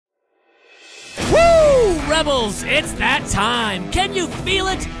Rebels, it's that time. Can you feel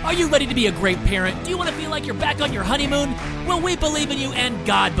it? Are you ready to be a great parent? Do you want to feel like you're back on your honeymoon? Well, we believe in you and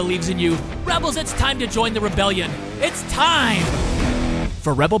God believes in you. Rebels, it's time to join the rebellion. It's time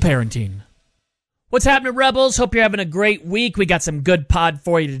for Rebel Parenting. What's happening, Rebels? Hope you're having a great week. We got some good pod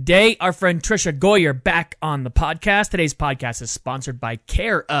for you today. Our friend Trisha Goyer back on the podcast. Today's podcast is sponsored by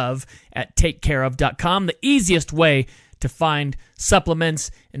Care Of at takecareof.com, the easiest way to find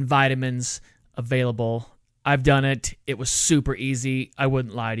supplements and vitamins available. I've done it. It was super easy. I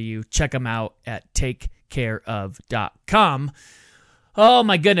wouldn't lie to you. Check them out at takecareof.com. Oh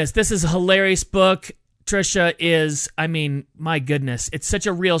my goodness, this is a hilarious book. Trisha is, my goodness, it's such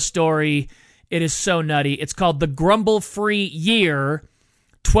a real story. It is so nutty. It's called The Grumble-Free Year,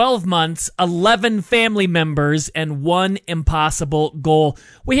 12 months, 11 family members, and one impossible goal.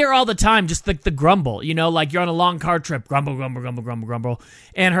 We hear all the time just the grumble, like you're on a long car trip, grumble, grumble, grumble, grumble, grumble.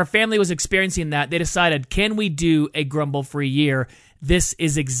 And her family was experiencing that. They decided, can we do a grumble-free year? This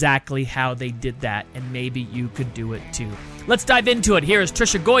is exactly how they did that, and maybe you could do it too. Let's dive into it. Here is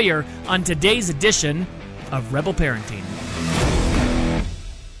Trisha Goyer on today's edition of Rebel Parenting.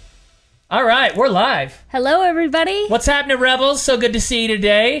 All right, we're live. Hello, everybody. What's happening, Rebels? So good to see you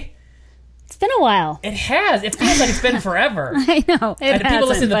today. It's been a while. It has. It feels like it's been forever. I know. And people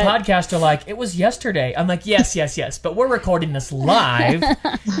listening to the podcast are like, it was yesterday. I'm like, yes. But we're recording this live.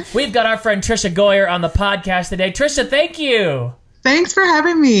 We've got our friend Trisha Goyer on the podcast today. Trisha, thank you. Thanks for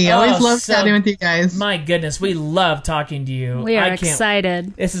having me. Always love chatting with you guys. My goodness, we love talking to you. We are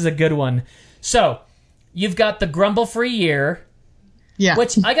excited. This is a good one. So, you've got the grumble-free year. Yeah.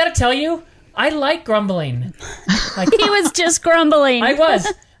 Which, I gotta tell you, I like grumbling. He was just grumbling. I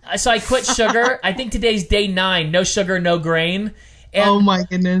was. So I quit sugar. I think today's day 9. No sugar, no grain. And oh my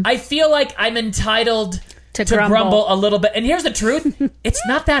goodness. I feel like I'm entitled to grumble a little bit. And here's the truth. It's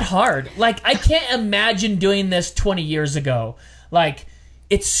not that hard. Like, I can't imagine doing this 20 years ago. Like,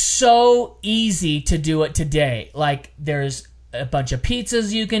 it's so easy to do it today. Like, there's a bunch of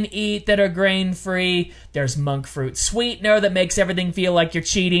pizzas you can eat that are grain-free. There's monk fruit sweetener that makes everything feel like you're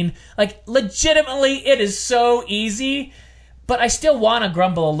cheating. Like, legitimately, it is so easy. But I still want to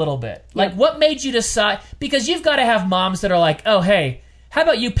grumble a little bit. Like, what made you decide? Because you've got to have moms that are like, oh, hey, how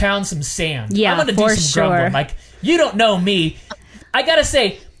about you pound some sand? Yeah, I'm going to do some grumbling. Like, you don't know me. I got to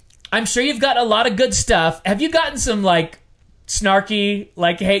say, I'm sure you've got a lot of good stuff. Have you gotten some, like, snarky,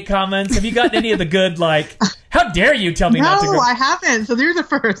 like, hate comments? Have you gotten any of the good, like, how dare you tell me not to grumble? No, I haven't. So you're the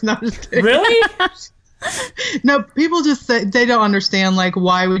first. No, I'm just kidding. Really? No, people just say they don't understand, like,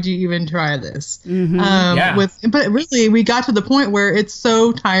 why would you even try this? Mm-hmm. But really, we got to the point where it's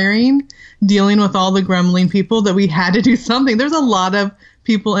so tiring dealing with all the grumbling people that we had to do something. There's a lot of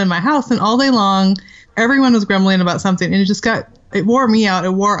people in my house, and all day long, everyone was grumbling about something, and it wore me out.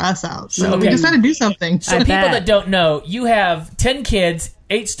 It wore us out. So we just had to do something. So people that don't know, you have 10 kids,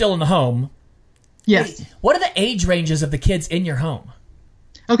 8 still in the home. Yes. What are the age ranges of the kids in your home?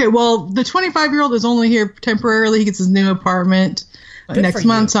 Okay, well, the 25-year-old is only here temporarily. He gets his new apartment next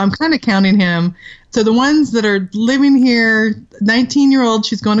month, so I'm kind of counting him. So the ones that are living here, 19-year-old,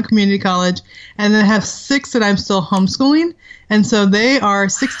 she's going to community college, and then I have 6 that I'm still homeschooling. And so they are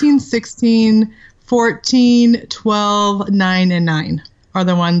 16, 14, 12, 9, and 9 are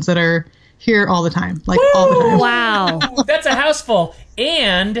the ones that are here all the time. Like, all the time. Wow. That's a house full.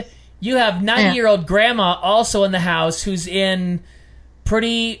 And you have 90-year-old grandma also in the house who's in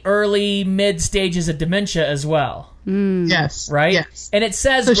pretty early, mid stages of dementia as well. Yes. Right? Yes. And it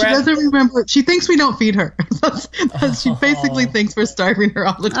says... So she doesn't remember... She thinks we don't feed her. She basically thinks we're starving her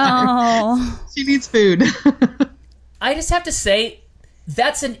all the time. Oh. She needs food. I just have to say,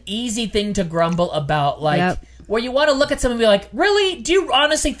 that's an easy thing to grumble about. Like, where you want to look at someone and be like, really? Do you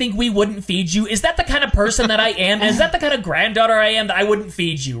honestly think we wouldn't feed you? Is that the kind of person that I am? Is that the kind of granddaughter I am that I wouldn't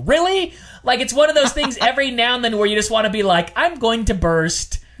feed you? Really? Like, it's one of those things every now and then where you just want to be like, I'm going to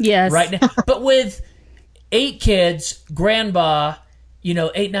burst right now. But with 8 kids, grandma,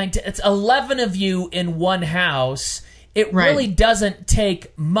 8, 9, 10, it's 11 of you in one house. It really doesn't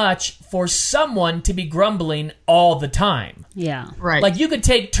take much for someone to be grumbling all the time. Yeah. Right. Like, you could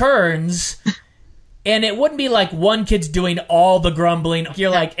take turns, and it wouldn't be like one kid's doing all the grumbling.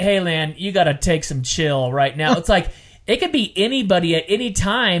 You're like, hey, Lan, you got to take some chill right now. It's like, it could be anybody at any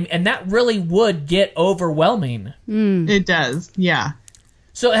time, and that really would get overwhelming. It does, yeah.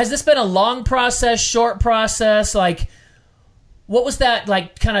 So has this been a long process, short process? Like, what was that,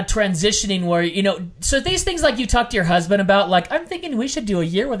 like, kind of transitioning where, so these things, like, you talk to your husband about, like, I'm thinking we should do a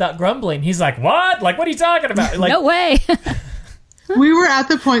year without grumbling. He's like, what? Like, what are you talking about? Like, no way. We were at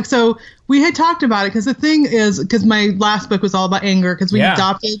the point, so we had talked about it because the thing is, because my last book was all about anger because we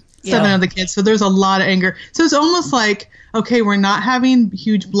adopted 7 of the kids. So there's a lot of anger. So it's almost like, okay, we're not having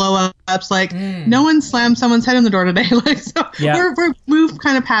huge blow-ups. Like, no one slammed someone's head in the door today. Like, so we're moved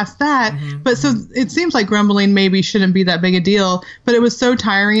kind of past that. But so it seems like grumbling maybe shouldn't be that big a deal. But it was so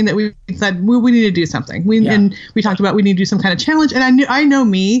tiring that we said, we need to do something. And we talked about we need to do some kind of challenge. And I know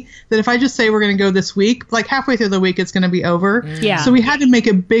me, that if I just say we're going to go this week, like halfway through the week, it's going to be over. So we had to make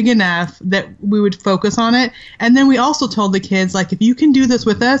it big enough that we would focus on it. And then we also told the kids, like, if you can do this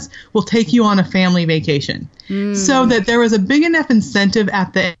with us, we'll take you on a family vacation. So that there was a big enough incentive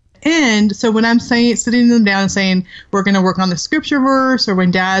at the end. So when I'm sitting them down and saying, we're going to work on the scripture verse, or when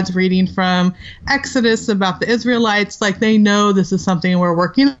Dad's reading from Exodus about the Israelites, like, they know this is something we're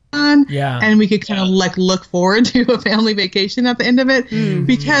working on. And we could kind of like look forward to a family vacation at the end of it,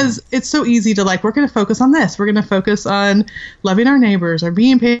 because it's so easy to like, we're going to focus on this. We're going to focus on loving our neighbors or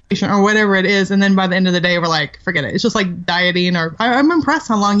being patient or whatever it is. And then by the end of the day, we're like, forget it. It's just like dieting. Or I'm impressed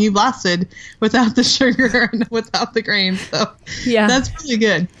how long you've lasted without the sugar and without the grains. So that's really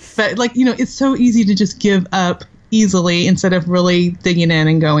good. But like, it's so easy to just give up easily instead of really digging in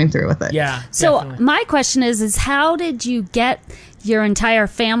and going through with it. So my question is how did you get your entire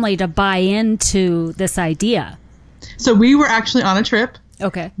family to buy into this idea? So we were actually on a trip.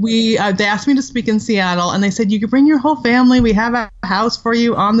 Okay. They asked me to speak in Seattle, and they said, you could bring your whole family. We have a house for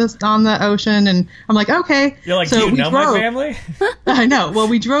you on the ocean. And I'm like, okay. You're like, so do you know my family? I know. Well,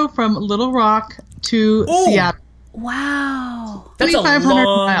 we drove from Little Rock to Seattle. Wow. That's 2,500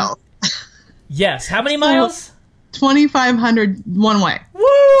 miles. Yes. How many miles? 2,500 one way. Woo!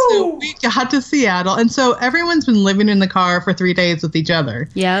 So we got to Seattle. And so everyone's been living in the car for 3 days with each other.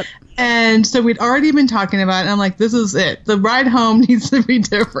 Yep. And so we'd already been talking about it. And I'm like, this is it. The ride home needs to be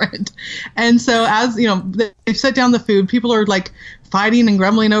different. And so as, they set down the food, people are like fighting and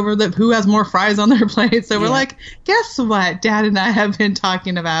grumbling over who has more fries on their plate. So we're like, guess what Dad and I have been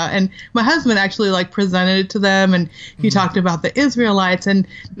talking about? And my husband actually like presented it to them, and he talked about the Israelites, and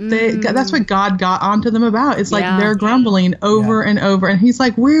that's what God got onto them about. It's like they're grumbling over and over. And he's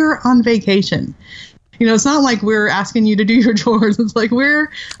like, we're on vacation. It's not like we're asking you to do your chores. It's like we're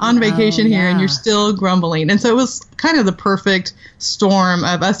on vacation here and you're still grumbling. And so it was kind of the perfect storm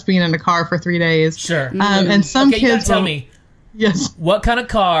of us being in a car for 3 days. Sure. And some kids... You gotta tell me. Yes. What kind of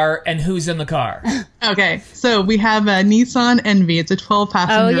car and who's in the car? Okay. So we have a Nissan Envy. It's a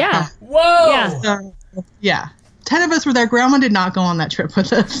 12-passenger car. Whoa! Yeah. 10 of us were there. Grandma did not go on that trip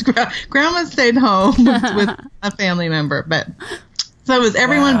with us. Grandma stayed home with a family member. So it was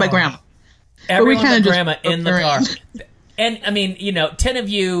everyone but Grandma. Everyone but Grandma in the car. And, 10 of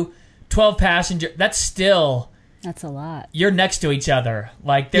you, 12 passenger, that's a lot. You're next to each other.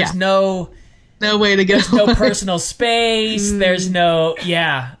 Like, there's no way to go. There's no personal space. There's no,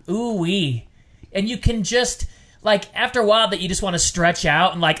 ooh-wee. And you can just, like, after a while that you just want to stretch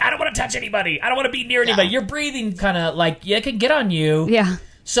out and, like, I don't want to touch anybody. I don't want to be near anybody. You're breathing kind of, like, it can get on you. Yeah.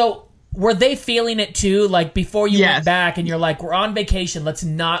 So... were they feeling it too? Like before you went back and you're like, we're on vacation, let's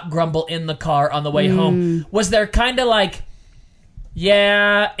not grumble in the car on the way home. Was there kind of like,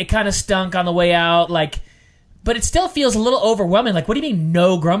 it kind of stunk on the way out, like, but it still feels a little overwhelming. Like, what do you mean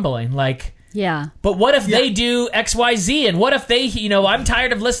no grumbling? Like, but what if they do X, Y, Z? And what if they, I'm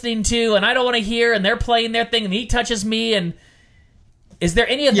tired of listening to, and I don't want to hear, and they're playing their thing, and he touches me, and is there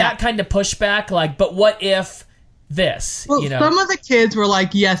any of that kind of pushback? Like, but what if this, Well, some of the kids were like,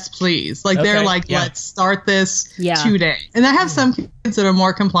 yes, please. Like, they're like, let's start this today. And I have some kids that are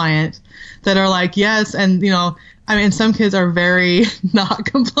more compliant that are like, yes. And, some kids are very not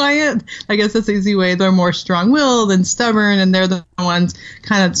compliant. I guess that's the easy way. They're more strong-willed and stubborn, and they're the ones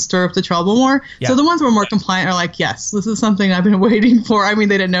kind of stir up the trouble more. Yeah. So the ones who are more compliant are like, yes, this is something I've been waiting for. I mean,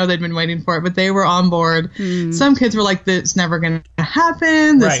 they didn't know they'd been waiting for it, but they were on board. Some kids were like, this is never going to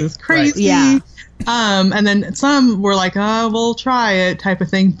happen. This is crazy. Yeah. And then some were like, oh, we'll try it type of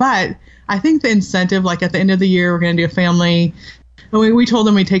thing. But I think the incentive, like at the end of the year, we're going to do a family. We told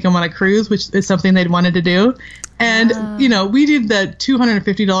them we'd take them on a cruise, which is something they'd wanted to do. And, we did the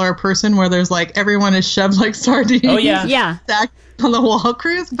 $250 a person where there's like everyone is shoved like sardines. Oh, yeah. Stacked on the wall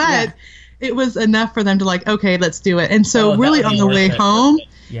cruise. But it was enough for them to like, okay, let's do it. And so really on the way home,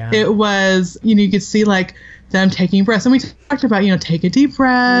 it was, you could see like them taking breaths. And we talked about, take a deep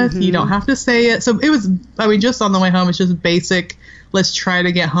breath. You don't have to say it. So it was, just on the way home, it's just basic, let's try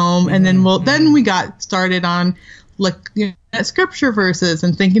to get home. And then then we got started on looking at scripture verses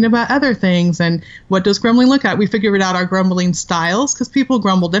and thinking about other things and what does grumbling look at. We figured out our grumbling styles because people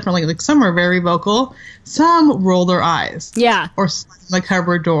grumble differently. Like some are very vocal, some roll their eyes, or slam the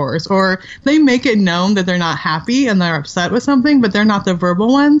cupboard doors, or they make it known that they're not happy and they're upset with something, but they're not the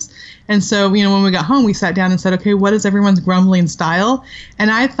verbal ones. And so, when we got home, we sat down and said, okay, what is everyone's grumbling style?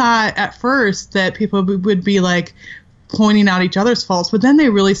 And I thought at first that people would be like pointing out each other's faults, but then they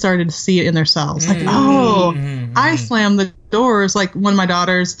really started to see it in themselves. Like, I slammed the doors. Like one of my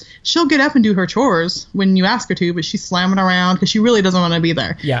daughters, she'll get up and do her chores when you ask her to, but she's slamming around because she really doesn't want to be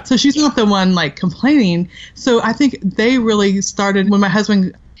there. Yeah. So she's not the one like complaining. So I think they really started when my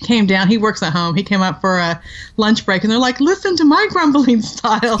husband came down. He works at home. He came up for a lunch break, and they're like, listen to my grumbling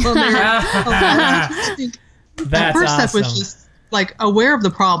style. That's first awesome. Step was just like aware of the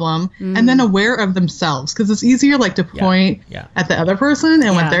problem and then aware of themselves, because it's easier like to point at the other person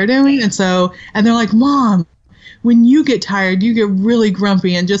and what they're doing. And they're like, Mom, when you get tired, you get really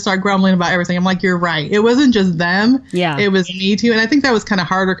grumpy and just start grumbling about everything. I'm like, you're right. It wasn't just them. Yeah. It was me too. And I think that was kind of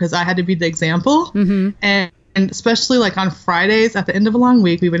harder because I had to be the example. And especially like on Fridays at the end of a long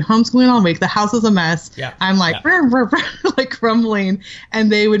week, we've been homeschooling all week. The house is a mess. Yeah. I'm like, like grumbling. And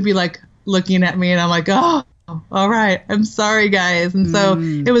they would be like looking at me and I'm like, oh, all right, I'm sorry, guys. And so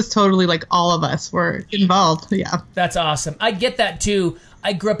it was totally like all of us were involved. Yeah. That's awesome. I get that too.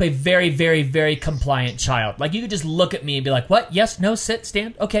 I grew up a very, very, very compliant child. Like you could just look at me and be like, what? Yes, no, sit,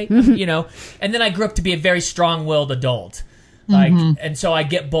 stand. Okay. And then I grew up to be a very strong-willed adult. Like, and so I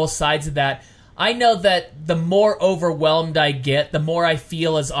get both sides of that. I know that the more overwhelmed I get, the more I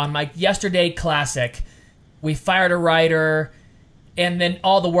feel is on my yesterday classic. We fired a writer, and then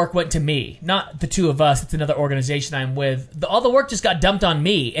all the work went to me. Not the two of us. It's another organization I'm with. All the work just got dumped on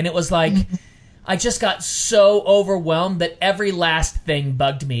me. And it was like, I just got so overwhelmed that every last thing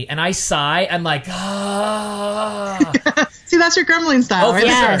bugged me. And I sigh. I'm like, See, that's your grumbling style, right?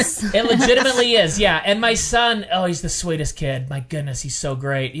 Yes. Sure. It legitimately is, yeah. And my son, he's the sweetest kid. My goodness, he's so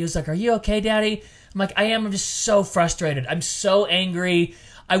great. He was like, are you okay, Daddy? I'm like, I am. I'm just so frustrated. I'm so angry.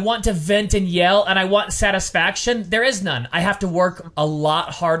 I want to vent and yell, and I want satisfaction. There is none. I have to work a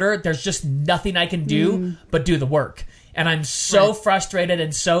lot harder. There's just nothing I can do but do the work. And I'm so frustrated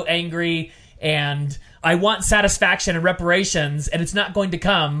and so angry, and I want satisfaction and reparations, and it's not going to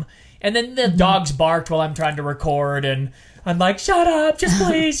come. And then the dogs barked while I'm trying to record, and I'm like, shut up, just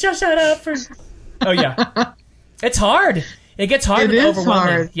please, just shut up. Oh, yeah. It's hard. It gets hard and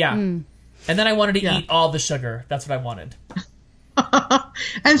overwhelming. Hard. Yeah. And then I wanted to eat all the sugar. That's what I wanted.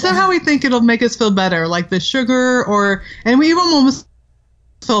 And somehow we think it'll make us feel better, like the sugar, and we even almost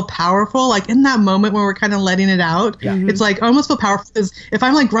feel powerful, like in that moment when we're kind of letting it out. It's like I almost feel powerful because if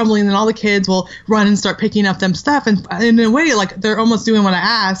I'm like grumbling, then all the kids will run and start picking up them stuff, and in a way, like they're almost doing what I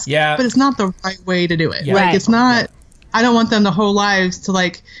ask. Yeah. But it's not the right way to do it. Yeah. Like it's not. I don't want them their whole lives to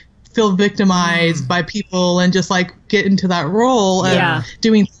like feel victimized by people and just like get into that role of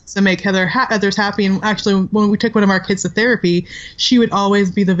doing things to make others happy. And actually, when we took one of our kids to therapy, she would always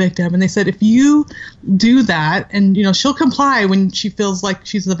be the victim. And they said, if you do that, and she'll comply when she feels like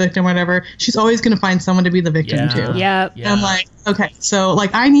she's the victim or whatever, she's always going to find someone to be the victim too. Yeah. And I'm like, okay, so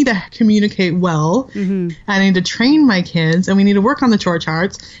like I need to communicate well. I need to train my kids, and we need to work on the chore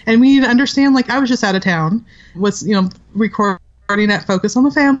charts, and we need to understand. Like I was just out of town, was recording at Focus on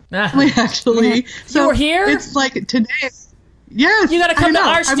the Family, actually. So you were here? It's like today. Yes. You got to come to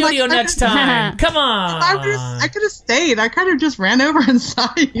our studio next time. Come on. I could have stayed. I kind of just ran over and saw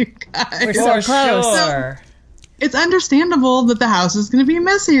you guys. We're so close. Sure. So it's understandable that the house is going to be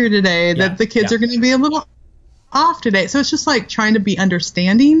messier today, that the kids are going to be a little off today. So it's just like trying to be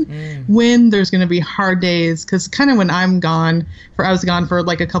understanding when there's going to be hard days, because kind of when I was gone for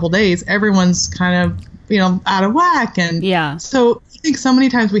like a couple days, everyone's kind of out of whack. And so I think so many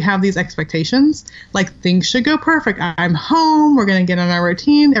times we have these expectations, like things should go perfect. I'm home. We're going to get on our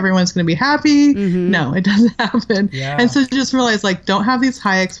routine. Everyone's going to be happy. No, it doesn't happen. And so just realize, like, don't have these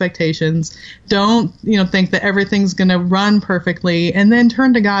high expectations. Don't, think that everything's going to run perfectly, and then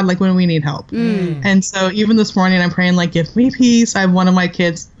turn to God, like when we need help. And so even this morning, I'm praying, like, give me peace. I have one of my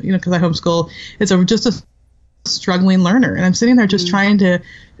kids, because I homeschool, is just a struggling learner, and I'm sitting there just trying to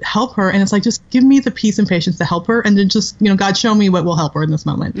help her, and it's like, just give me the peace and patience to help her, and then just God, show me what will help her in this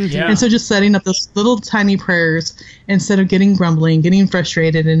moment. And so just setting up those little tiny prayers instead of getting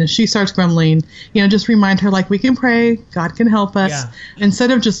frustrated, and if she starts grumbling, just remind her, like, we can pray, God can help us, instead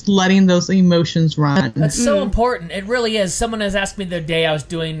of just letting those emotions run. That's so important. It really is. Someone has asked me the other day, I was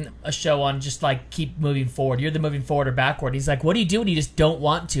doing a show on just like keep moving forward. You're the moving forward or backward. He's like, what do you do when you just don't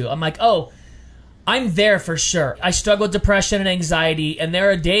want to? I'm like, I'm there for sure. I struggle with depression and anxiety, and there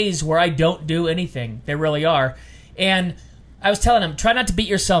are days where I don't do anything. There really are. And I was telling him, try not to beat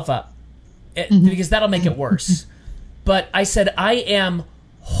yourself up because that'll make it worse. But I said, I am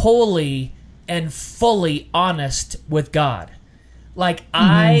wholly and fully honest with God. Like,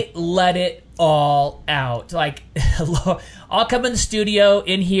 I let it all out. Like, I'll come in the studio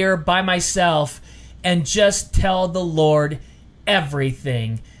in here by myself and just tell the Lord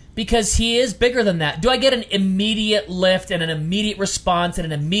everything, because he is bigger than that. Do I get an immediate lift and an immediate response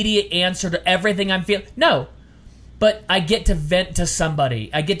and an immediate answer to everything I'm feeling? No. But I get to vent to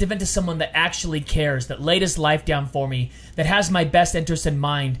somebody. I get to vent to someone that actually cares, that laid his life down for me, that has my best interest in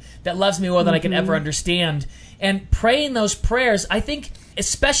mind, that loves me more than I can ever understand. And praying those prayers, I think,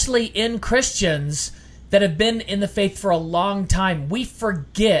 especially in Christians that have been in the faith for a long time, we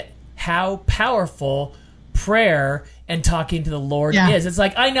forget how powerful prayer and talking to the Lord is. It's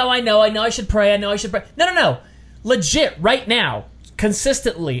like, I know I should pray. No. Legit, right now.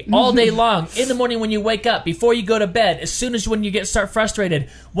 Consistently, all day long, in the morning when you wake up, before you go to bed, as soon as when you start frustrated,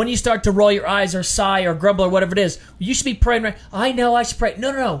 when you start to roll your eyes or sigh or grumble or whatever it is, you should be praying. Right? I know I should pray.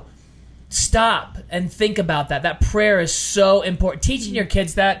 No. Stop and think about that. That prayer is so important. Teaching your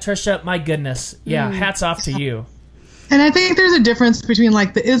kids that, Trisha, my goodness. Yeah, hats off to you. And I think there's a difference between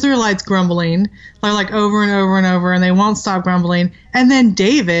like the Israelites grumbling, like over and over and over, and they won't stop grumbling. And then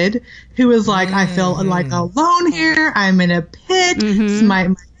David, who was like, I feel like alone here. I'm in a pit. It's my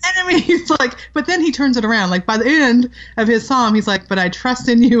enemy. He's like, but then he turns it around. Like by the end of his psalm, he's like, but I trust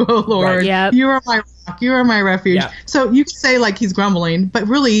in you, O Lord. Right, yep. You are my rock. You are my refuge. Yep. So you can say like he's grumbling, but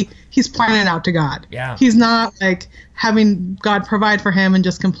really he's pointing it out to God. Yeah. He's not like having God provide for him and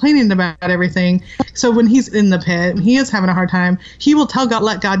just complaining about everything. So when he's in the pit, he is having a hard time, he will tell God,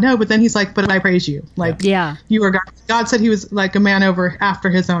 let God know, but then he's like, but I praise you. Like, you are God. God said he was like a man after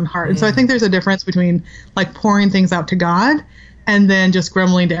his own heart. And so I think there's a difference between like pouring things out to God and then just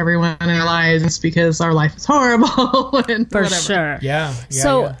grumbling to everyone in our lives because our life is horrible. And for whatever. Sure. Yeah.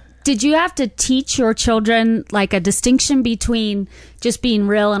 So did you have to teach your children like a distinction between just being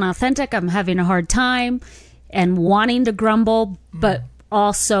real and authentic, I'm having a hard time, and wanting to grumble, but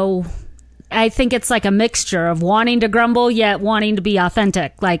also I think it's like a mixture of wanting to grumble yet wanting to be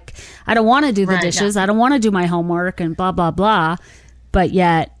authentic. Like, I don't want to do the dishes. I don't want to do my homework and blah, blah, blah. But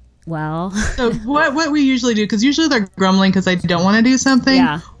yet, well. So what we usually do, because usually they're grumbling because they don't want to do something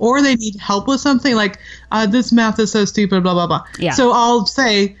or they need help with something. Like, this math is so stupid, blah, blah, blah. Yeah. So I'll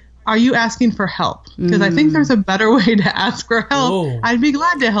say, are you asking for help? Because I think there's a better way to ask for help. Whoa. I'd be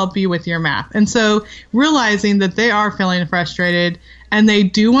glad to help you with your math. And so realizing that they are feeling frustrated and they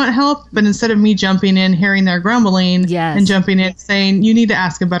do want help, but instead of me jumping in, hearing their grumbling and jumping in saying, you need to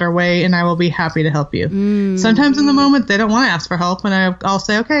ask a better way and I will be happy to help you. Sometimes in the moment they don't want to ask for help and I'll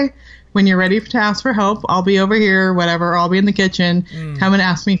say, okay, when you're ready to ask for help, I'll be over here, whatever, or I'll be in the kitchen, come and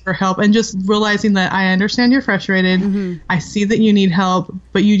ask me for help. And just realizing that I understand you're frustrated. I see that you need help,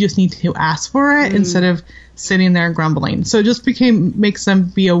 but you just need to ask for it instead of sitting there and grumbling. So it just makes them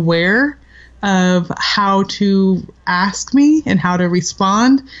be aware of how to ask me and how to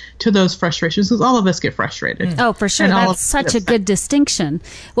respond to those frustrations, because all of us get frustrated. Oh, for sure. That's such a good distinction.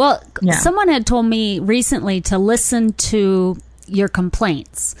 Well, someone had told me recently to listen to your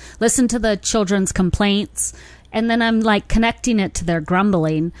complaints, listen to the children's complaints, and then I'm like connecting it to their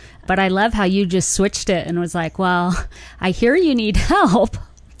grumbling. But I love how you just switched it and was like, well, I hear you need help.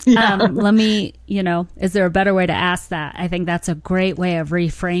 Let me, is there a better way to ask that? I think that's a great way of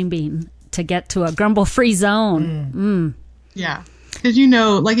reframing to get to a grumble-free zone. Yeah. Because,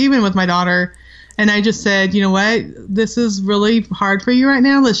 like even with my daughter, and I just said, you know what, this is really hard for you right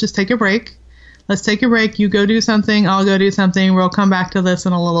now. Let's just take a break. Let's take a break. You go do something. I'll go do something. We'll come back to this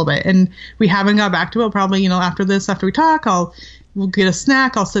in a little bit. And we haven't got back to it. Probably, after we talk, we'll get a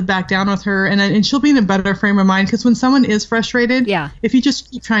snack. I'll sit back down with her and she'll be in a better frame of mind. Because when someone is frustrated, if you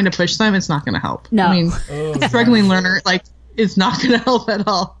just keep trying to push them, it's not going to help. No. I mean, a struggling learner, it's not going to help at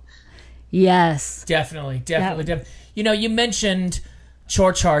all. Yes. Definitely. You mentioned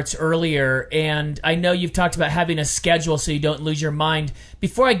chore charts earlier, and I know you've talked about having a schedule so you don't lose your mind.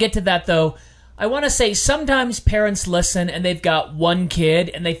 Before I get to that, though, I want to say sometimes parents listen and they've got one kid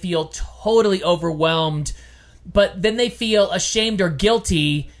and they feel totally overwhelmed, but then they feel ashamed or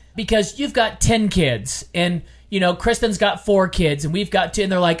guilty because you've got 10 kids and, Kristen's got 4 kids and we've got 2,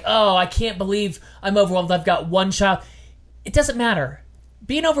 and they're like, oh, I can't believe I'm overwhelmed. I've got one child. It doesn't matter.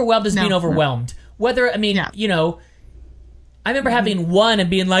 Being overwhelmed is being overwhelmed. Whether, I remember having one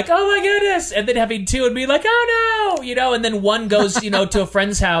and being like, oh my goodness, and then having 2 and being like, oh no, and then one goes, to a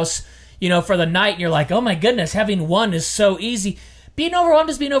friend's house, for the night, and you're like, oh my goodness, having one is so easy. Being overwhelmed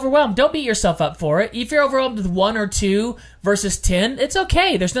is being overwhelmed. Don't beat yourself up for it. If you're overwhelmed with 1 or 2 versus 10, it's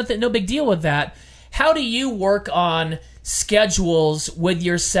okay. There's no big deal with that. how do you work on schedules with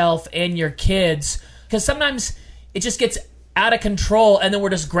yourself and your kids? Because sometimes it just gets out of control, and then we're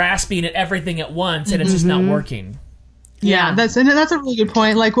just grasping at everything at once, and it's just not working. Yeah, that's a really good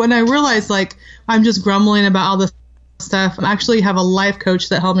point. Like when I realized like I'm just grumbling about all this stuff, I actually have a life coach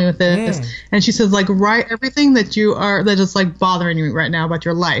that helped me with this, and she says like write everything that is like bothering you right now about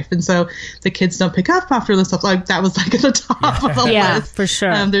your life, and so the kids don't pick up after the stuff like that was like at the top of the list. Yeah, for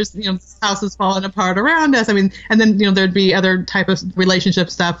sure. There's houses falling apart around us. I mean, and then there'd be other type of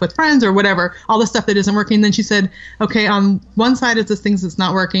relationship stuff with friends or whatever, all the stuff that isn't working. Then she said, okay, on one side is this things that's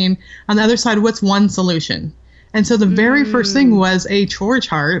not working, on the other side, what's one solution? And so the very first thing was a chore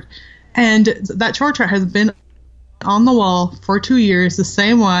chart, and that chore chart has been on the wall for 2 years, the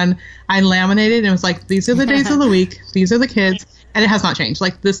same one. I laminated, and it was like, these are the days of the week, these are the kids, and it has not changed.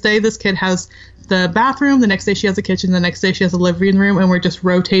 Like this day, this kid has the bathroom, the next day she has a kitchen, the next day she has a living room, and we're just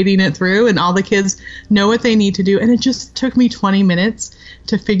rotating it through, and all the kids know what they need to do. And it just took me 20 minutes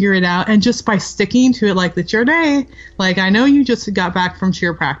to figure it out, and just by sticking to it, like, it's your day, like, I know you just got back from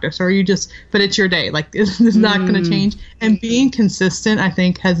cheer practice, but it's your day, like, it's not going to change. And being consistent, I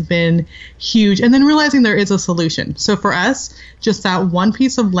think, has been huge. And then realizing there is a solution. So for us, just that one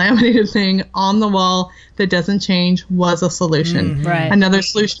piece of laminated thing on the wall that doesn't change was a solution. Right. Another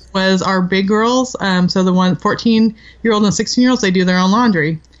solution was our big girls. So the 14-year-old and 16-year-olds, they do their own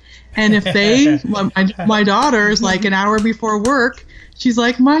laundry. And if my daughter's like an hour before work, she's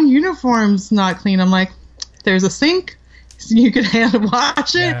like, my uniform's not clean. I'm like, there's a sink. So you can hand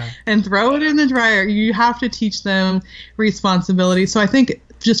wash it and throw it in the dryer. You have to teach them responsibility. So I think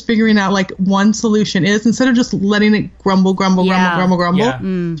just figuring out like one solution is, instead of just letting it grumble,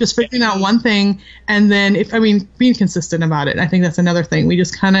 just figuring out one thing. And then being consistent about it. I think that's another thing. We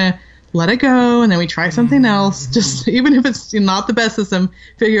just kind of let it go, and then we try something else. Just even if it's not the best system,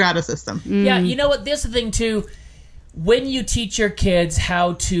 figure out a system. Yeah, you know what? There's the thing too. When you teach your kids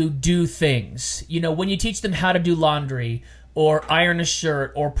how to do things, when you teach them how to do laundry or iron a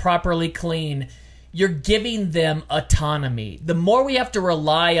shirt or properly clean, you're giving them autonomy. The more we have to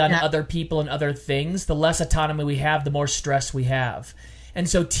rely on other people and other things, the less autonomy we have, the more stress we have. And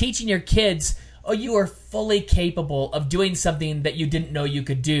so teaching your kids, you are fully capable of doing something that you didn't know you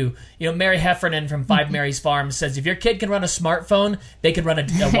could do. Mary Heffernan from Five Mary's Farm says, if your kid can run a smartphone, they can run a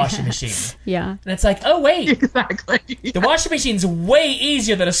washing machine. Yeah. And it's like, oh, wait. Exactly. The washing machine's way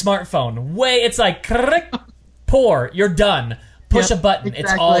easier than a smartphone. It's like, pour, you're done. Push a button.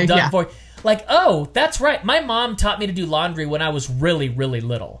 Exactly. It's all done for you. Like, oh, that's right. My mom taught me to do laundry when I was really, really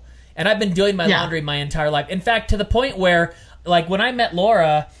little. And I've been doing my laundry my entire life. In fact, to the point where, like, when I met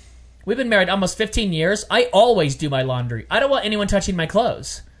Laura, we've been married almost 15 years. I always do my laundry. I don't want anyone touching my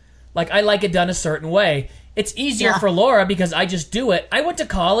clothes. Like, I like it done a certain way. It's easier for Laura because I just do it. I went to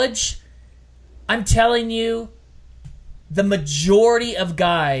college. I'm telling you, the majority of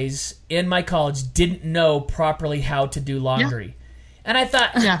guys in my college didn't know properly how to do laundry. Yeah. And I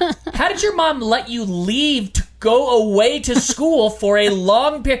thought, how did your mom let you leave to go away to school for a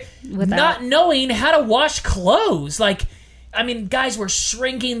long period not knowing how to wash clothes? Like, guys were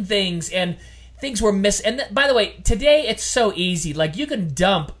shrinking things, and things were And by the way, today it's so easy. Like, you can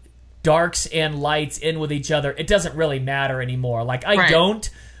dump darks and lights in with each other. It doesn't really matter anymore. Like, I don't,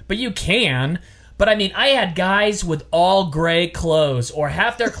 but you can. But I had guys with all gray clothes, or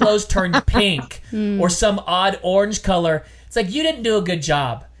half their clothes turned pink, or some odd orange color. It's like, you didn't do a good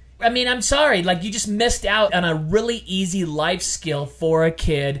job. I'm sorry. Like, you just missed out on a really easy life skill for a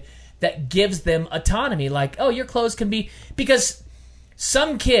kid that gives them autonomy. Like, oh, your clothes can be... Because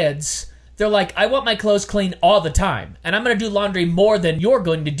some kids, they're like, I want my clothes clean all the time, and I'm going to do laundry more than you're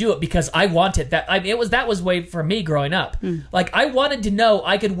going to do it because I want it. That was way for me growing up. Like, I wanted to know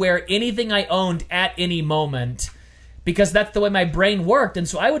I could wear anything I owned at any moment, because that's the way my brain worked. And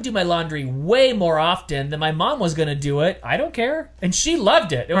so I would do my laundry way more often than my mom was going to do it. I don't care. And she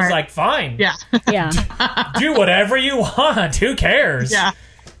loved it. It was like, fine. Yeah. Do whatever you want. Who cares? Yeah.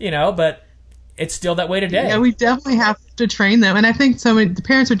 But it's still that way today. Yeah, we definitely have to train them. And I think the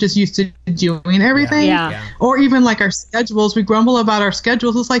parents are just used to doing everything. Yeah. Or even like our schedules. We grumble about our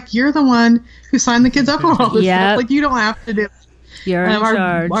schedules. It's like, you're the one who signed the kids up for all this stuff. Like, you don't have to do it. You're in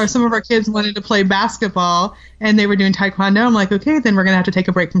charge. Some of our kids wanted to play basketball, and they were doing taekwondo. I'm like, okay, then we're going to have to take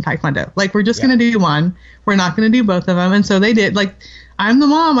a break from taekwondo. Like, we're just going to do one. We're not going to do both of them. And so they did. Like, I'm the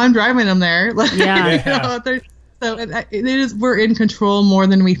mom. I'm driving them there. Like, So we're in control more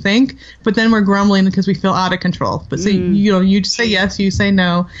than we think, but then we're grumbling because we feel out of control. But so you say yes, you say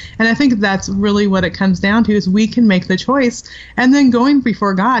no, and I think that's really what it comes down to, is we can make the choice, and then going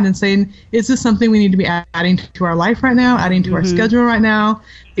before God and saying, is this something we need to be adding to our life right now, adding to our schedule right now?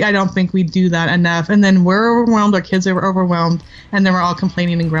 I don't think we do that enough, and then we're overwhelmed, our kids are overwhelmed, and then we're all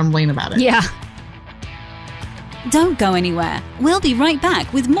complaining and grumbling about it. Yeah. Don't go anywhere. We'll be right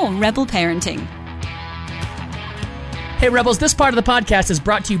back with more Rebel Parenting. Hey Rebels, this part of the podcast is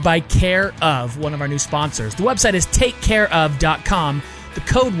brought to you by Care Of, one of our new sponsors. The website is takecareof.com. The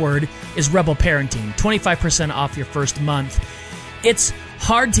code word is Rebel Parenting, 25% off your first month. It's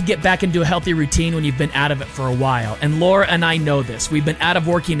hard to get back into a healthy routine when you've been out of it for a while, and Laura and I know this. We've been out of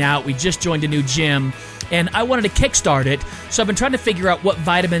working out, we just joined a new gym, and I wanted to kickstart it, so I've been trying to figure out what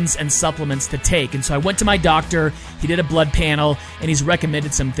vitamins and supplements to take. And so I went to my doctor, he did a blood panel, and he's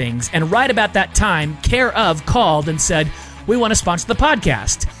recommended some things. And right about that time, Care Of called and said, we want to sponsor the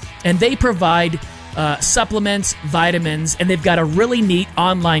podcast. And they provide supplements, vitamins, and they've got a really neat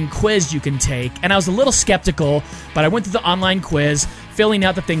online quiz you can take. And I was a little skeptical, but I went through the online quiz, filling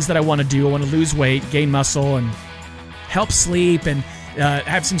out the things that I want to do. I want to lose weight, gain muscle, and help sleep, and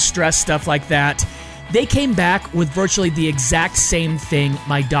have some stress, stuff like that. They came back with virtually the exact same thing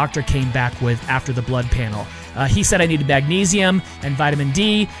my doctor came back with after the blood panel. He said I needed magnesium and vitamin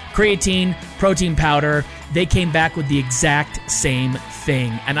D, creatine, protein powder. They came back with the exact same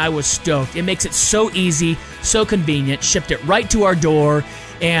thing, and I was stoked. It makes it so easy, so convenient, shipped it right to our door,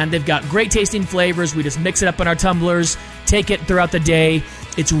 and they've got great tasting flavors. We just mix it up in our tumblers, take it throughout the day.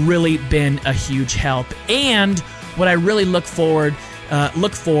 It's really been a huge help. And what I really look for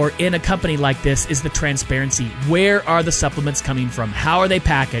in a company like this is the transparency. Where are the supplements coming from? How are they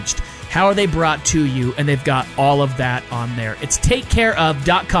packaged? How are they brought to you? And they've got all of that on there. It's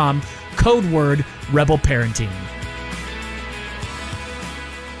takecareof.com, code word Rebel Parenting.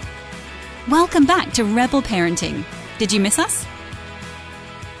 Welcome back to Rebel Parenting. Did you miss us?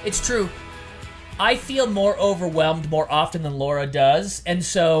 It's true. I feel more overwhelmed more often than Laura does, and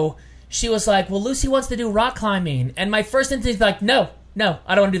so she was like, well, Lucy wants to do rock climbing. And my first instinct is like, no,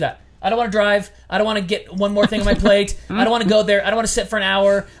 I don't want to do that. I don't want to drive. I don't want to get one more thing on my plate. I don't want to go there. I don't want to sit for an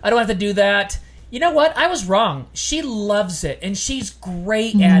hour. I don't have to do that. You know what? I was wrong. She loves it, and she's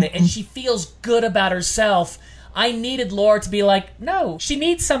great at it, and she feels good about herself. I needed Laura to be like, no, she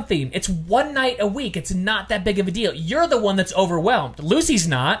needs something. It's one night a week. It's not that big of a deal. You're the one that's overwhelmed. Lucy's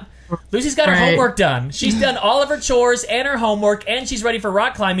not. Lucy's got her homework done. She's done all of her chores and her homework, and she's ready for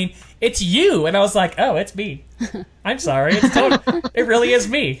rock climbing. It's you. And I was like, oh, it's me. I'm sorry. It really is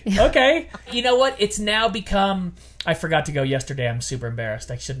me. Okay. You know what? It's now become... I forgot to go yesterday. I'm super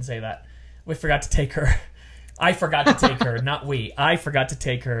embarrassed. I shouldn't say that. We forgot to take her. I forgot to take her, not we. I forgot to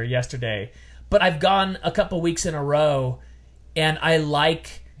take her yesterday. But I've gone a couple weeks in a row, and I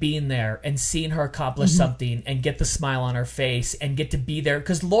like being there and seeing her accomplish something and get the smile on her face and get to be there.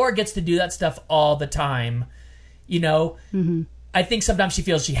 Because Laura gets to do that stuff all the time, you know? I think sometimes she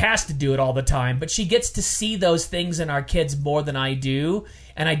feels she has to do it all the time, but she gets to see those things in our kids more than I do,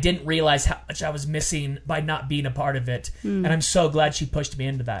 and I didn't realize how much I was missing by not being a part of it. And I'm so glad she pushed me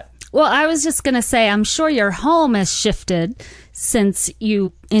into that. Well, I was just going to say, I'm sure your home has shifted since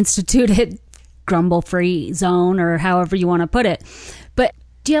you instituted grumble-free zone, or however you want to put it. But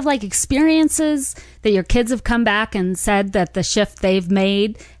do you have like experiences that your kids have come back and said that the shift they've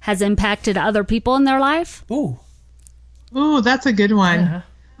made has impacted other people in their life? Ooh, that's a good one.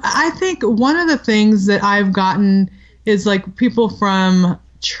 I think one of the things that I've gotten is like people from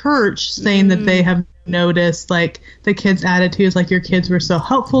church saying that they have noticed like the kids' attitudes, like your kids were so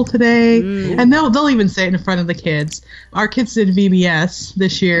helpful today, and they'll even say it in front of the kids. Our kids did VBS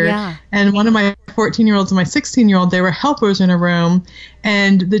this year, and one of my 14-year-olds and my 16-year-old, they were helpers in a room,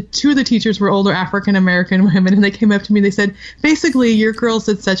 and the two of the teachers were older African American women, and they came up to me, they said, basically, your girls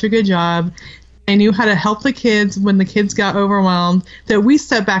did such a good job. They knew how to help the kids when the kids got overwhelmed, that we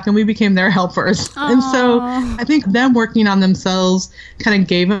stepped back and we became their helpers. Aww. And so I think them working on themselves kind of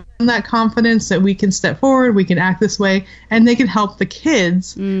gave them that confidence that we can step forward, we can act this way, and they can help the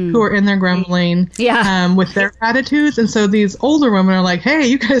kids who are in their grumbling with their attitudes. And so these older women are like, hey,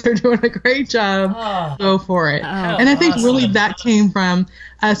 you guys are doing a great job. Go for it. And I think really that came from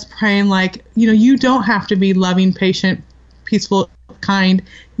us praying like, you know, you don't have to be loving, patient, peaceful, kind.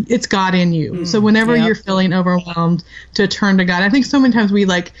 It's God in you. So whenever you're feeling overwhelmed, to turn to God. I think so many times we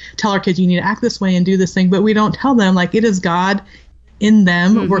like tell our kids, you need to act this way and do this thing, but we don't tell them like it is God in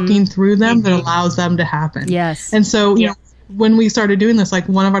them working through them that allows them to happen. Yes. And so you know, when we started doing this, like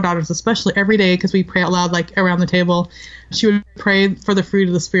one of our daughters, especially every day, because we pray out loud, like around the table, she would pray for the fruit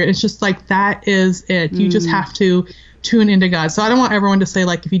of the Spirit. It's just like, that is it. You just have to tune into God. So I don't want everyone to say,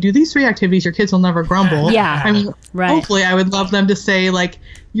 like, if you do these 3 activities, your kids will never grumble. Yeah. I mean, hopefully I would love them to say, like,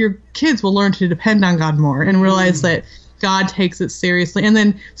 your kids will learn to depend on God more and realize that God takes it seriously. And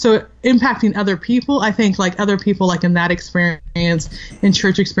then, so impacting other people, I think, like, other people, like, in that experience, in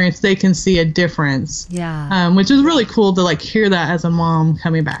church experience, they can see a difference. Yeah. Which is really cool to, like, hear that as a mom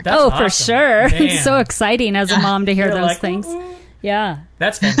coming back. That's awesome. For sure. Man. It's so exciting as a mom to hear those things. Yeah.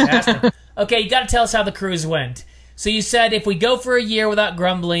 That's fantastic. Okay, you got to tell us how the cruise went. So you said if we go for a year without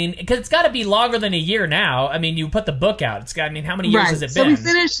grumbling, because it's got to be longer than a year now. I mean, you put the book out. It's got, I mean, how many years has it been? So we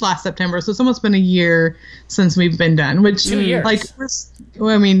finished last September, so it's almost been a year since we've been done. Which, 2 years. Like,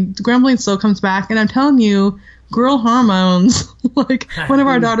 I mean, grumbling still comes back, and I'm telling you, girl hormones. Like, one of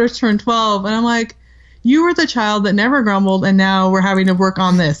our daughters turned 12, and I'm like, you were the child that never grumbled, and now we're having to work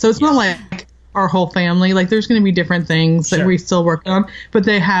on this. So it's not like our whole family. Like, there's going to be different things that we still work on, but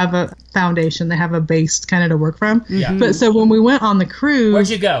they have a foundation. They have a base kind of to work from. Yeah. But so when we went on the cruise... Where'd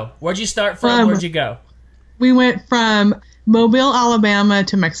you go? Where'd you start from? Where'd you go? We went from Mobile, Alabama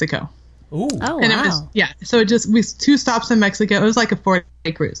to Mexico. Ooh. Oh, and wow. It was, so it just, we 2 stops in Mexico. It was like a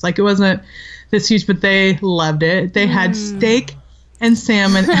 4-day cruise. Like, it wasn't this huge, but they loved it. They had steak and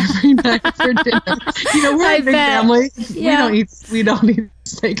salmon every night for dinner. You know, we're a big family. Yeah. We don't eat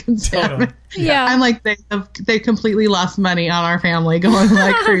steak and salmon. Yeah. I'm like, they completely lost money on our family going on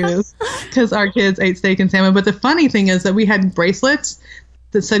that cruise because our kids ate steak and salmon. But the funny thing is that we had bracelets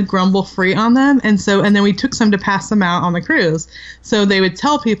that said grumble free on them. And then we took some to pass them out on the cruise. So they would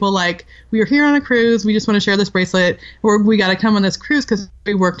tell people, like, we are here on a cruise. We just want to share this bracelet, or we got to come on this cruise because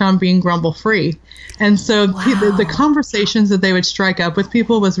we worked on being grumble free. And so the conversations that they would strike up with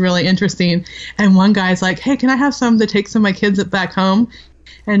people was really interesting. And one guy's like, hey, can I have some to take some of my kids back home?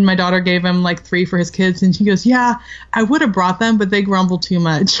 And my daughter gave him like 3 for his kids. And she goes, yeah, I would have brought them, but they grumble too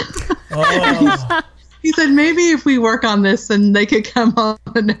much. Oh. He said, maybe if we work on this, then they could come on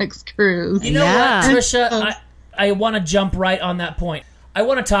the next cruise. You know what, Trisha? I want to jump right on that point. I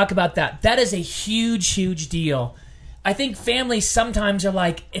want to talk about that. That is a huge, huge deal. I think families sometimes are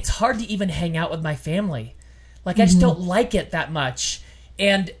like, it's hard to even hang out with my family. Like, I just don't like it that much.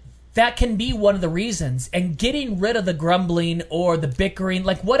 And that can be one of the reasons. And getting rid of the grumbling or the bickering,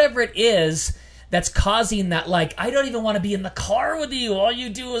 like whatever it is that's causing that, like, I don't even want to be in the car with you. All you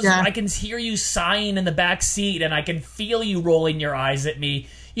do is I can hear you sighing in the back seat and I can feel you rolling your eyes at me.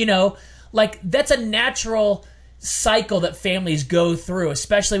 You know, like, that's a natural cycle that families go through,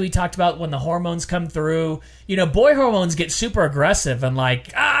 especially we talked about when the hormones come through. You know, boy hormones get super aggressive and like,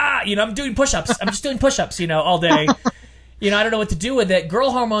 you know, I'm doing push-ups. I'm just doing push-ups, you know, all day. You know, I don't know what to do with it. Girl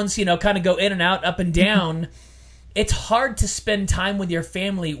hormones, you know, kind of go in and out, up and down. It's hard to spend time with your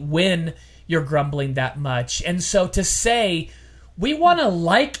family when you're grumbling that much. And so to say, we want to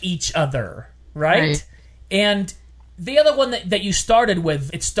like each other, right? And the other one that you started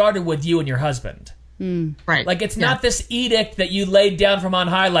with, it started with you and your husband. Right. Like, it's not this edict that you laid down from on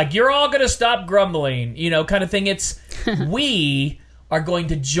high, like, you're all going to stop grumbling, you know, kind of thing. It's, we are going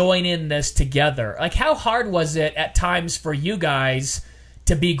to join in this together. Like, how hard was it at times for you guys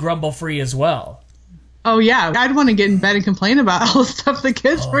to be grumble-free as well? Oh, yeah. I'd want to get in bed and complain about all the stuff the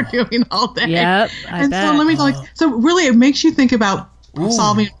kids were doing all day. Yep, I bet. So let me so really it makes you think about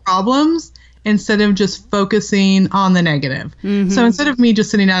solving problems instead of just focusing on the negative. So instead of me just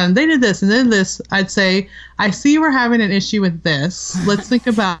sitting down and they did this and then this, I'd say, I see we're having an issue with this. Let's think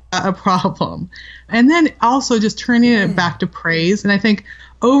about a problem. And then also just turning it back to praise. And I think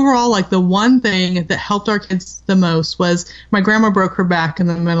overall, like, the one thing that helped our kids the most was my grandma broke her back in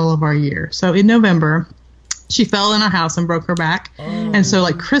the middle of our year. So in November, she fell in our house and broke her back. And so,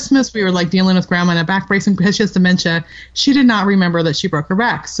 like, Christmas, we were, like, dealing with grandma in a back brace, and because she has dementia, she did not remember that she broke her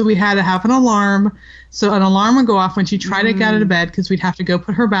back. So we had to have an alarm. So an alarm would go off when she tried to get out of bed because we'd have to go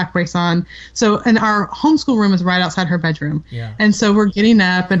put her back brace on. So, and our homeschool room is right outside her bedroom. Yeah. And so we're getting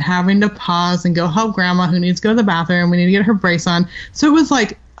up and having to pause and go help grandma who needs to go to the bathroom. We need to get her brace on. So it was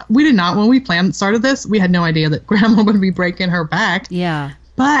like, we did not, when we started this, we had no idea that grandma would be breaking her back. Yeah.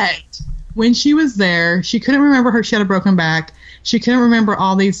 But when she was there, she couldn't remember she had a broken back. She couldn't remember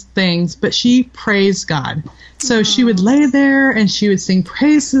all these things, but she praised God. So she would lay there and she would sing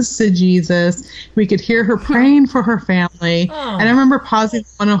praises to Jesus. We could hear her praying for her family. And I remember pausing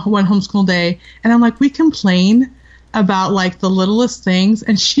one homeschool day, and I'm like, we complain about like the littlest things,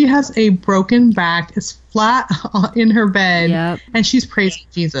 and she has a broken back, is flat in her bed, and she's praising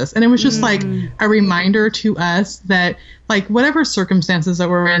Jesus. And it was just like a reminder to us that like whatever circumstances that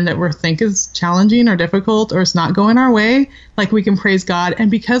we're in that we think is challenging or difficult or it's not going our way, like we can praise God.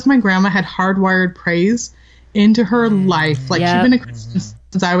 And because my grandma had hardwired praise into her life, like she'd been a Christian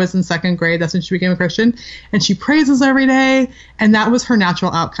since I was in second grade, that's when she became a Christian, and she praises every day, and that was her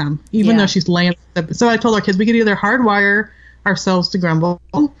natural outcome, even though she's laying. So I told our kids we could either hardwire ourselves to grumble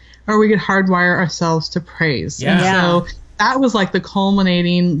or we could hardwire ourselves to praise. So that was like the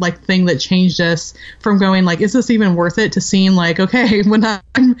culminating like thing that changed us from going like, is this even worth it, to seeing like, okay, when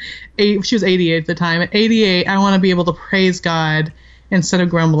I'm 8, she was 88 at the time, at 88, I want to be able to praise God instead of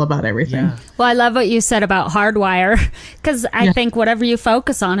grumble about everything. Well, I love what you said about hardwire, because I think whatever you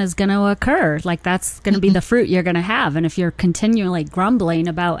focus on is going to occur. Like that's going to be the fruit you're going to have. And if you're continually grumbling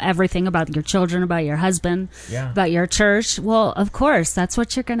about everything, about your children, about your husband, about your church, well, of course, that's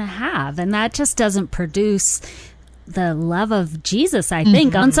what you're going to have. And that just doesn't produce the love of Jesus, I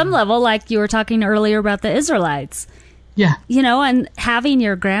think, on some level, like you were talking earlier about the Israelites. You know, and having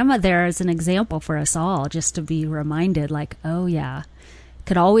your grandma there as an example for us all, just to be reminded like, oh yeah,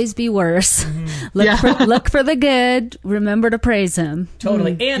 could always be worse. Look for the good. Remember to praise him.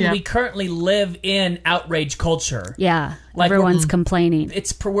 Totally. And we currently live in outrage culture. Like everyone's complaining.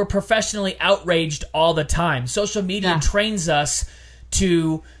 We're professionally outraged all the time. Social media trains us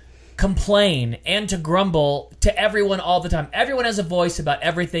to complain and to grumble to everyone all the time. Everyone has a voice about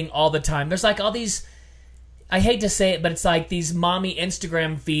everything all the time. There's like all these, I hate to say it, but it's like these mommy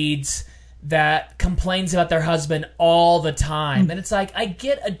Instagram feeds that complains about their husband all the time. And it's like, I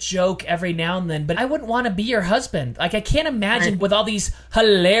get a joke every now and then, but I wouldn't want to be your husband. Like, I can't imagine with all these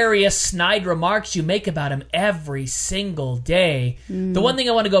hilarious snide remarks you make about him every single day. The one thing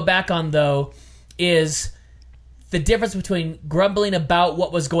I want to go back on, though, is the difference between grumbling about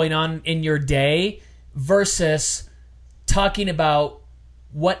what was going on in your day versus talking about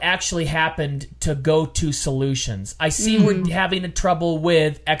what actually happened to go to solutions. I see we're having a trouble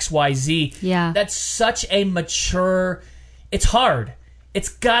with XYZ. That's such a mature... It's hard. It's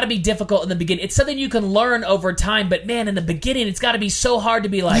got to be difficult in the beginning. It's something you can learn over time, but man, in the beginning, it's got to be so hard to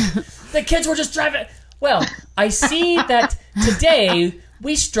be like, the kids were just driving... Well, I see that today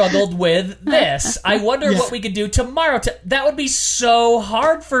we struggled with this. I wonder what we could do tomorrow. That would be so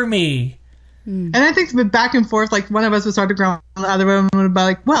hard for me. And I think back and forth, like one of us would start to grumble, the other one would be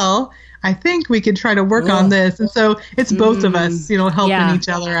like, well, I think we could try to work on this. And so it's both of us, you know, helping each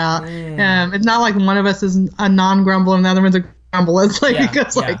other out. It's not like one of us is a non-grumble and the other one's a grumble. It's like it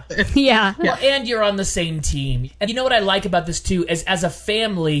goes like this. Well, and you're on the same team. And you know what I like about this too is as a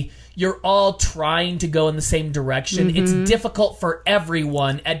family, you're all trying to go in the same direction. It's difficult for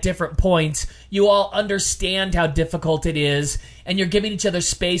everyone at different points. You all understand how difficult it is, and you're giving each other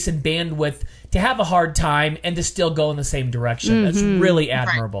space and bandwidth to have a hard time and to still go in the same direction. That's really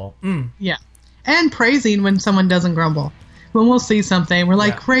admirable. And praising when someone doesn't grumble. When we'll see something, we're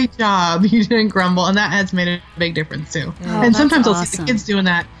like, great job, you didn't grumble. And that has made a big difference too. And sometimes I'll see the kids doing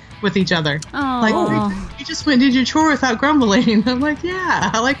that with each other. Like, you just went and did your chore without grumbling. I'm like,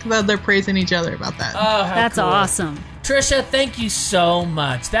 I like that they're praising each other about that. That's cool. awesome. Trisha, thank you so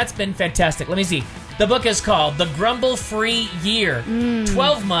much. That's been fantastic. Let me see. The book is called The Grumble-Free Year.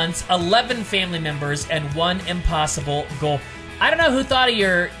 12 months, 11 family members, and 1 impossible goal. I don't know who thought of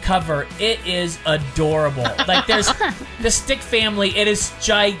your cover. It is adorable. Like, there's the Stick family. It is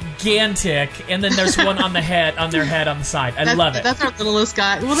gigantic. And then there's one on their head on the side. I love it. That's our littlest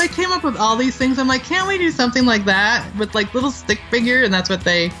guy. Well, they came up with all these things. I'm like, can't we do something like that with like little stick figure? And that's what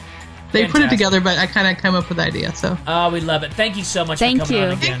they put it together, but I kind of came up with the idea. So. Oh, we love it. Thank you so much for coming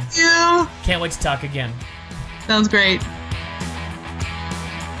on again. Thank you. Can't wait to talk again. Sounds great.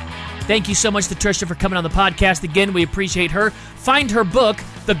 Thank you so much to Trisha for coming on the podcast again. We appreciate her. Find her book,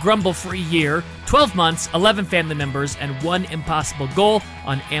 The Grumble-Free Year, 12 months, 11 family members, and 1 impossible goal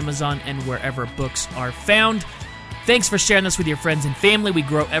on Amazon and wherever books are found. Thanks for sharing this with your friends and family. We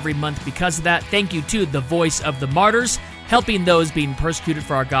grow every month because of that. Thank you to the Voice of the Martyrs, helping those being persecuted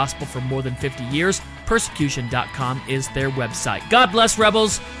for our gospel for more than 50 years. Persecution.com is their website. God bless,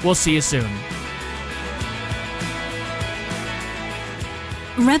 Rebels. We'll see you soon.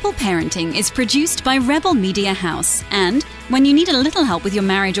 Rebel Parenting is produced by Rebel Media House, and when you need a little help with your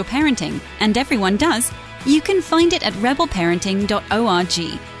marriage or parenting, and everyone does, you can find it at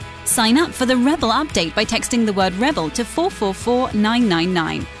rebelparenting.org. Sign up for the Rebel Update by texting the word REBEL to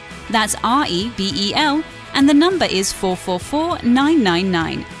 444999. That's REBEL, and the number is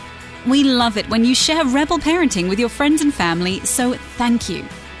 444999. We love it when you share Rebel Parenting with your friends and family, so thank you.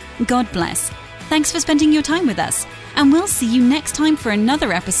 God bless. Thanks for spending your time with us. And we'll see you next time for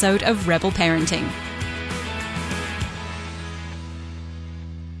another episode of Rebel Parenting.